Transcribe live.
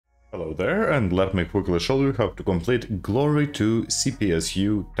Hello there, and let me quickly show you how to complete Glory to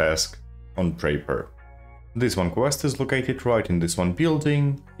CPSU task on Prapor. This one quest is located right in this one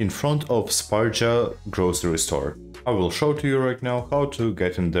building, in front of Sparja grocery store. I will show to you right now how to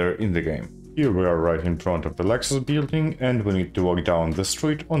get in there in the game. Here we are right in front of the Lexus building, and we need to walk down the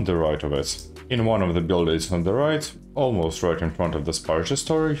street on the right of it. In one of the buildings on the right, almost right in front of the Sparja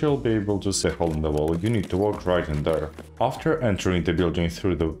store, you'll be able to see a hole in the wall. You need to walk right in there. After entering the building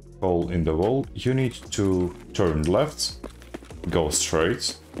through the hole in the wall, you need to turn left, go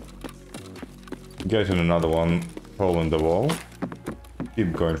straight, get in another one hole in the wall,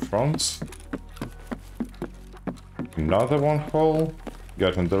 keep going front, another one hole,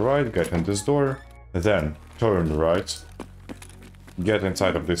 get on the right, get in this door, then turn right, get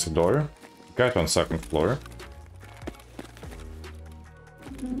inside of this door, get on second floor,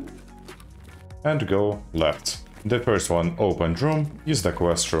 and go left. The first one, opened room, is the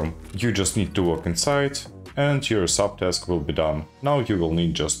quest room. You just need to walk inside and your subtask will be done. Now you will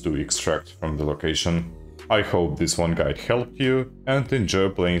need just to extract from the location. I hope this one guide helped you, and enjoy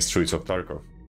playing Streets of Tarkov.